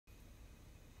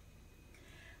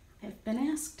I've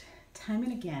been asked time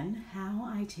and again how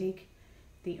I take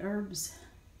the herbs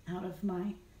out of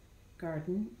my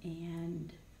garden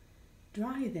and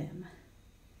dry them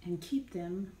and keep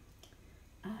them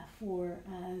for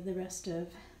the rest of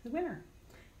the winter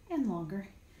and longer.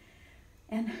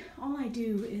 And all I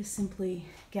do is simply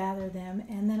gather them,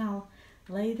 and then I'll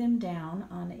lay them down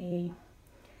on a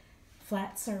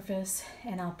flat surface,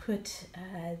 and I'll put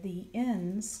the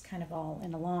ends kind of all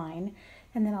in a line,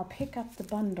 and then I'll pick up the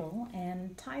bundle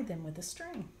and tie them with a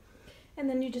string. And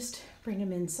then you just bring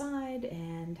them inside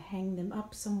and hang them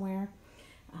up somewhere.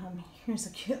 Here's a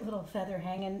cute little feather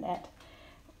hanging that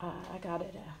I got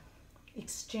at a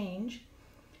exchange,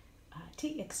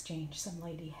 tea exchange. Some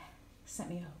lady sent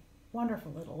me a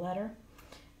wonderful little letter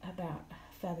about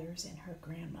feathers and her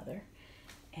grandmother,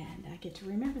 and I get to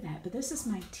remember that. But this is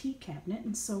my tea cabinet,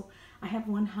 and so I have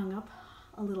one hung up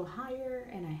a little higher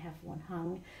and I have one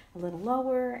hung a little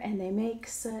lower, and they make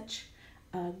such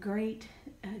a great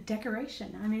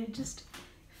decoration. I mean, it just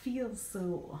feels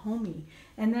so homey.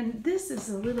 And then this is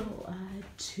a little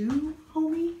too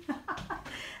homey, a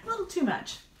little too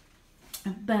much.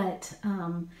 But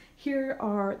here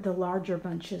are the larger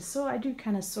bunches. So I do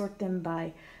kind of sort them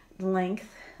by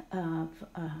length of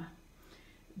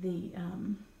the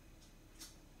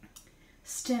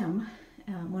stem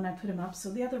when I put them up.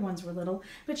 So the other ones were little,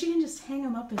 but you can just hang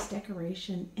them up as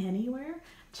decoration anywhere.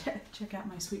 Check out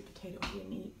my sweet potato being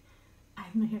neat. I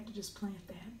may have to just plant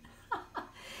that.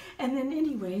 And then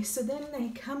anyway, so then they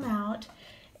come out,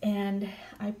 and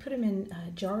I put them in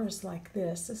jars like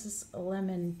this. This is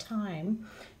lemon thyme,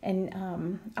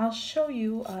 and I'll show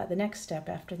you the next step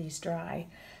after these dry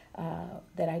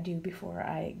that I do before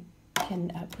I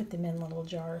can put them in little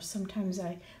jars. Sometimes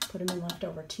I put them in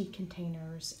leftover tea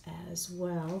containers as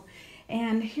well.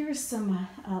 And here's some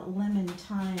lemon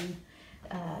thyme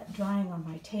drying on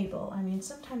my table. I mean,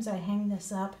 sometimes I hang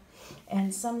this up,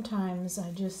 and sometimes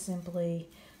I just simply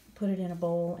put it in a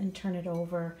bowl and turn it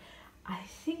over. I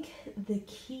think the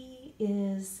key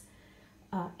is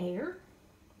air.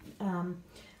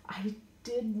 I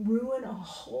did ruin a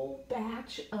whole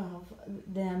batch of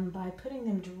them by putting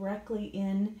them directly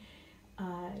in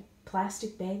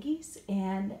plastic baggies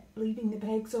and leaving the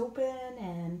bags open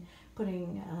and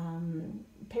putting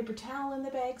paper towel in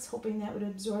the bags, hoping that would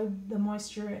absorb the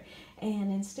moisture,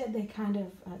 and instead they kind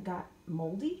of got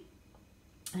moldy.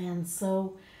 And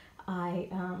so I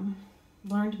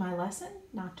learned my lesson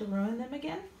not to ruin them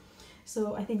again.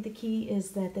 So I think the key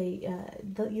is that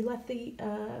you let the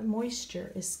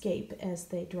moisture escape as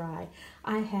they dry.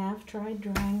 I have tried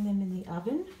drying them in the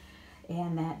oven,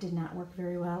 and that did not work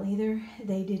very well either.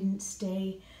 They didn't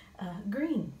stay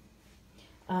green.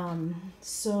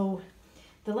 So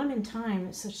the lemon thyme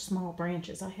is such small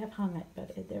branches. I have hung it,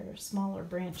 but they're smaller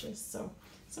branches, so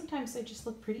sometimes they just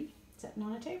look pretty sitting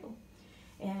on a table.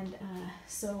 And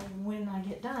so when I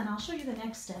get done, I'll show you the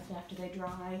next step after they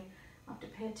dry. I'll have to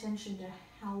pay attention to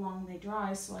how long they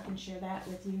dry so I can share that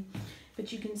with you.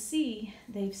 But you can see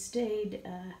they've stayed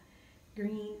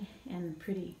green and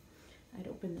pretty. I'd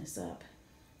open this up,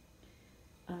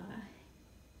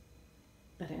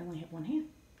 but I only have one hand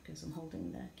because I'm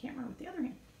holding the camera with the other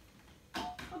hand.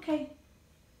 Okay,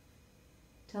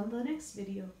 till the next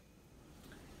video.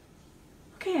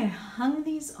 Okay, I hung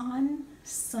these on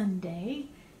Sunday,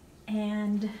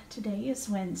 and today is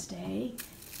Wednesday,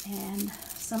 and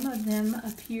some of them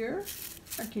up here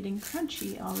are getting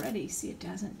crunchy already. See, it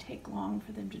doesn't take long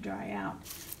for them to dry out.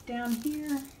 Down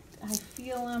here, I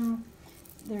feel them.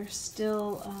 They're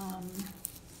still,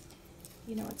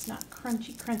 you know, it's not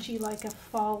crunchy like a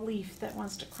fall leaf that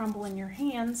wants to crumble in your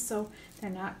hands, so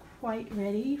they're not quite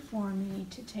ready for me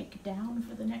to take down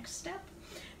for the next step.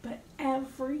 But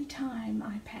every time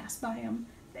I pass by them,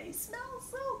 they smell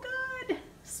so good.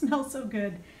 Smell so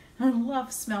good. I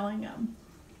love smelling them.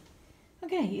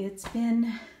 Okay, it's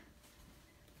been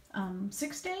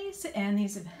 6 days, and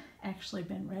these have actually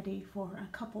been ready for a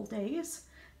couple days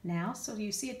now. So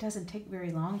you see it doesn't take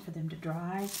very long for them to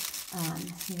dry.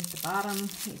 Here at the bottom,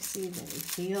 you see that they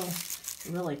feel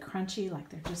really crunchy, like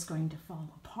they're just going to fall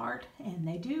apart, and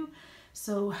they do.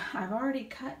 So I've already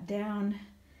cut down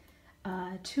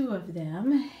 2 of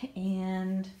them,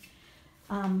 and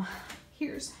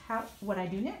here's what I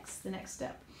do next, the next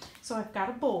step. So I've got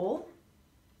a bowl,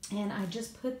 and I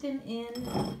just put them in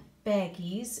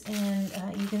baggies, and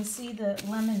you can see the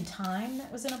lemon thyme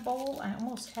that was in a bowl. I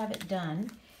almost have it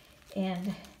done,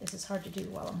 and this is hard to do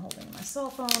while I'm holding my cell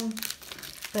phone,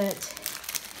 but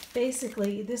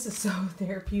basically this is so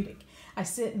therapeutic. I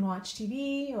sit and watch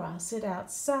TV, or I'll sit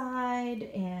outside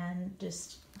and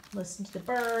just listen to the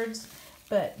birds,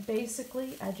 But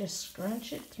basically, I just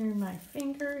scrunch it through my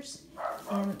fingers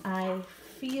and I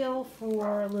feel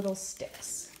for little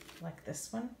sticks like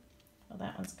this one. Well,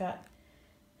 that one's got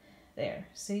there,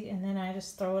 see? And then I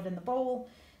just throw it in the bowl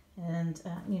and,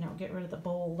 you know, get rid of the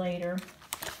bowl later.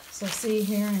 So see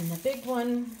here in the big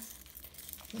one,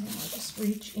 you know, I just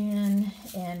reach in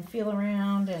and feel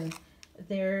around and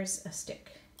there's a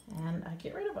stick. And I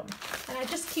get rid of them. And I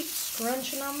just keep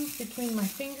scrunching them between my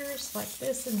fingers like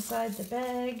this inside the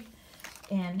bag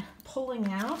and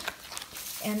pulling out.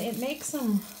 And it makes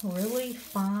them really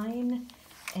fine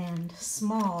and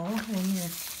small when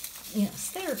you're, you know,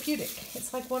 it's therapeutic.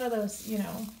 It's like one of those, you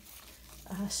know,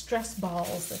 stress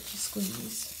balls that you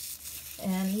squeeze.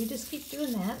 And you just keep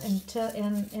doing that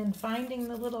and finding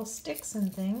the little sticks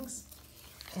and things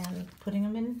and putting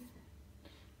them in,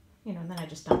 you know, and then I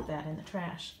just dump that in the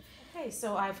trash. Okay,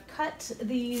 so I've cut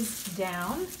these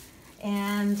down,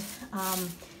 and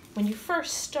when you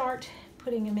first start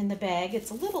putting them in the bag, it's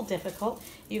a little difficult.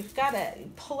 You've got to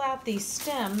pull out these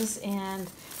stems, and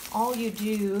all you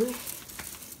do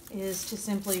is to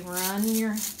simply run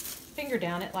your finger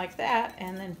down it like that,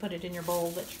 and then put it in your bowl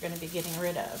that you're going to be getting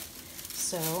rid of.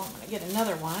 So I'm going to get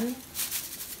another one,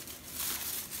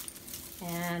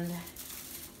 and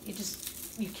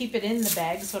you keep it in the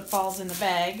bag so it falls in the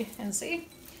bag, and see?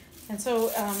 And so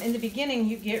in the beginning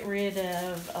you get rid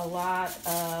of a lot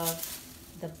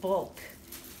of the bulk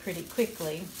pretty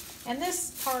quickly. And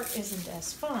this part isn't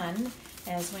as fun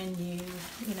as when you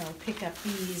know, pick up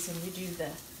these and you do the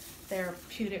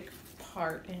therapeutic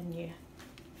part and you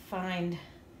find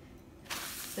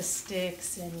the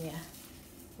sticks and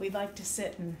we like to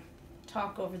sit and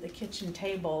talk over the kitchen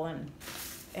table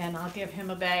and I'll give him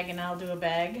a bag and I'll do a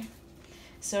bag.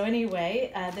 So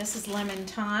anyway, this is lemon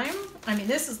thyme.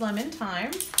 This is lemon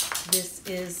thyme. This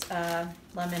is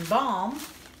lemon balm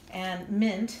and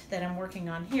mint that I'm working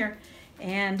on here.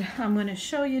 And I'm going to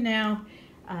show you now,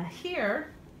 here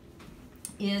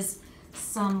is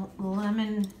some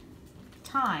lemon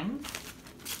thyme,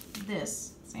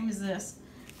 this, same as this,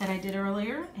 that I did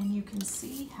earlier. And you can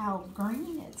see how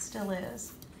green it still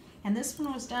is. And this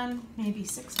one was done maybe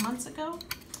 6 months ago.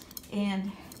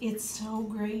 And it's so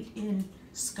great in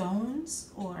scones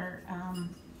or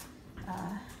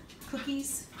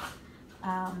cookies.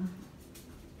 I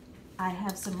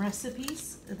have some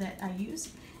recipes that I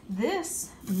use. This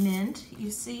mint,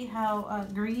 you see how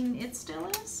green it still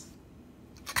is?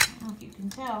 I don't know if you can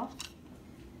tell.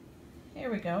 Here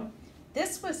we go.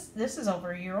 This is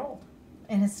over a year old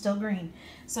and it's still green.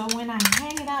 So when I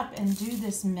hang it up and do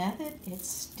this method, it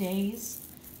stays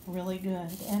really good.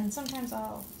 And sometimes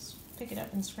I'll pick it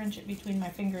up and scrunch it between my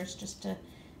fingers just to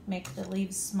make the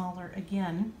leaves smaller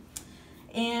again.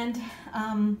 And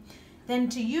then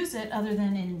to use it other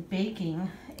than in baking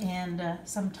and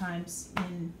sometimes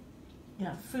in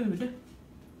food,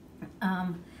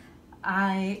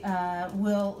 I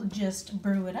will just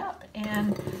brew it up.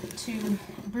 And to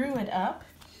brew it up,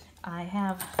 I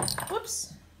have,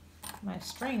 whoops, my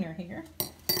strainer here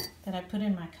that I put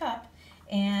in my cup.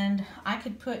 And I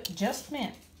could put just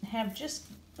mint, have just,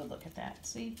 oh, look at that.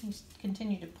 See, you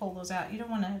continue to pull those out. You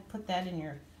don't want to put that in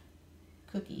your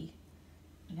cookie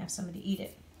and have somebody eat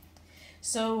it.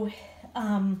 So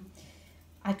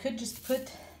I could just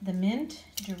put the mint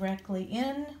directly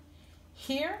in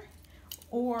here,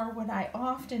 or what I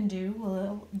often do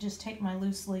will just take my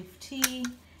loose leaf tea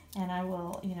and I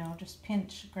will, just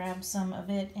grab some of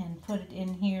it and put it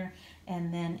in here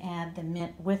and then add the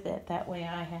mint with it. That way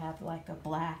I have like a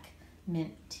black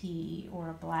mint tea or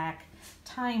a black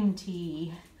thyme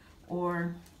tea,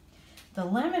 or the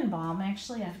lemon balm.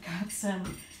 Actually, I've got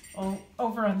some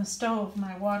over on the stove.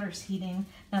 My water's heating.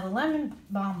 Now the lemon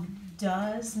balm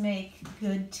does make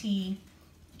good tea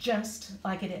just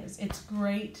like it is. It's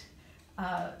great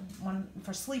one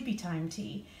for sleepy time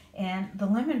tea. And the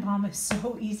lemon balm is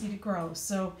so easy to grow.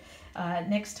 So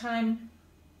next time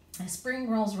spring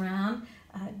rolls around,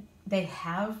 they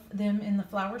have them in the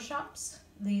flower shops,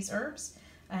 these herbs,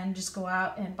 and just go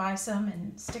out and buy some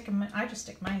and stick them. I just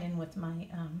stick mine in with my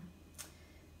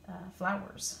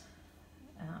flowers,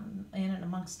 in and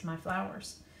amongst my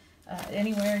flowers.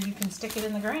 Anywhere you can stick it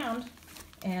in the ground,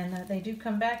 and they do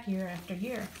come back year after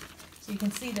year. So you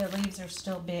can see the leaves are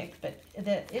still big, but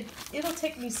it'll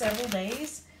take me several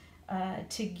days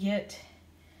to get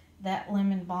that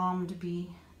lemon balm to be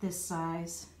this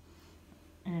size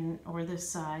or this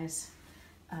size.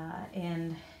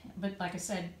 But like I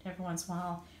said, every once in a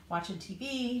while, watching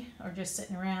TV or just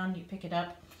sitting around, you pick it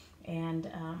up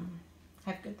and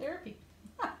have good therapy.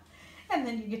 And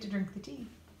then you get to drink the tea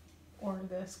or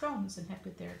the scones and have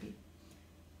good therapy.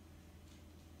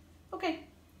 Okay,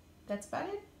 that's about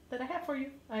it that I have for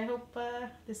you. I hope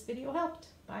this video helped.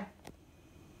 Bye.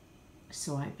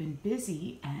 So I've been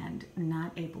busy and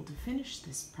not able to finish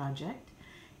this project,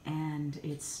 and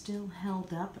it's still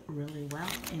held up really well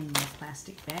in my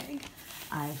plastic bag.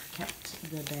 I've kept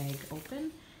the bag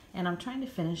open and I'm trying to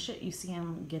finish it. You see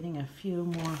I'm getting a few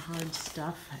more hard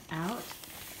stuff out,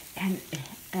 and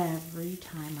every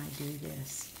time I do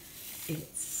this,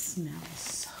 it smells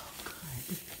so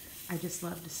good. I just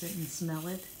love to sit and smell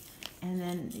it. And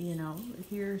then, you know,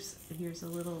 here's a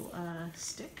little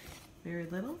stick, very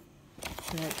little.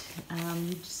 But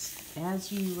you just,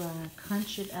 as you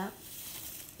crunch it up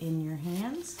in your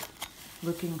hands,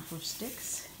 looking for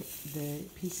sticks, the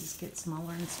pieces get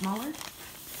smaller and smaller.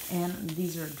 And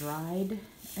these are dried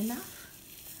enough.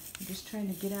 I'm just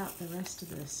trying to get out the rest of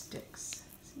the sticks.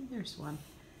 See, there's one.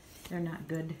 They're not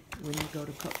good when you go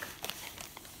to cook.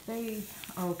 They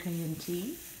are okay in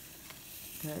tea,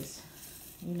 because,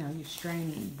 you know, you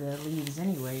strain the leaves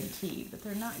anyway in tea, but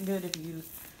they're not good if you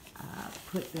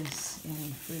put this in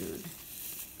food.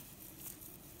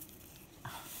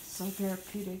 Oh, so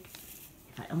therapeutic.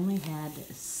 If I only had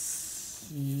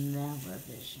smell-o-vision.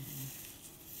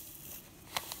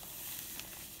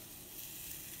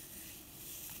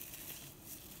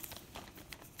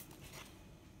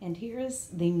 And here is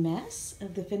the mess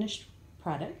of the finished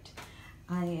product.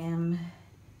 I am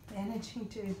managing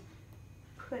to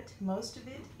put most of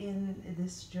it in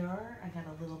this jar. I got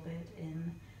a little bit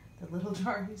in the little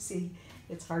jar. You see,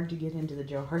 it's hard to get into the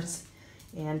jars.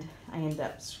 And I end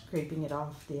up scraping it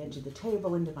off the edge of the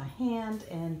table into my hand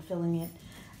and filling it.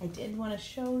 I did want to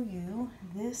show you,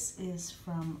 this is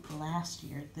from last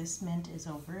year. This mint is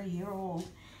over a year old,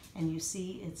 and you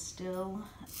see it's still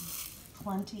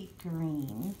plenty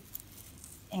green,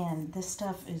 and this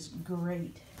stuff is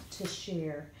great to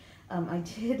share. I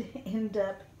did end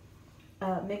up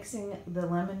mixing the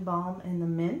lemon balm and the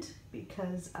mint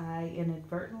because I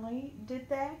inadvertently did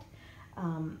that.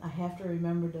 I have to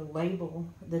remember to label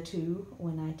the two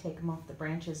when I take them off the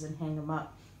branches and hang them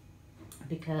up,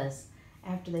 because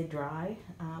after they dry,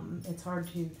 it's hard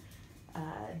to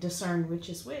discern which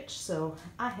is which. So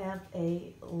I have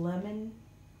a lemon,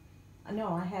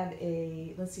 no, I have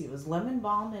a, let's see, it was lemon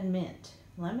balm and mint.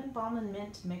 Lemon balm and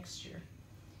mint mixture.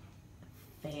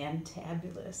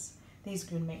 Fantabulous. These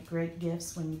can make great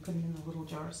gifts when you put them in the little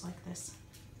jars like this.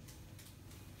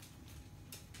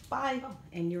 Bye. Oh,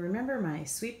 and you remember my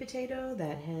sweet potato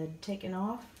that had taken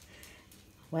off?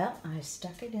 Well, I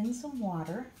stuck it in some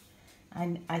water.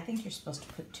 I think you're supposed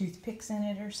to put toothpicks in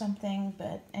it or something,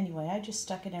 but anyway, I just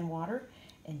stuck it in water,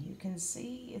 and you can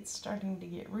see it's starting to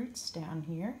get roots down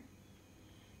here.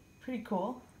 Pretty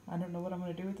cool. I don't know what I'm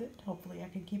going to do with it. Hopefully I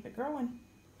can keep it growing.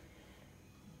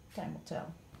 Time will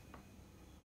tell.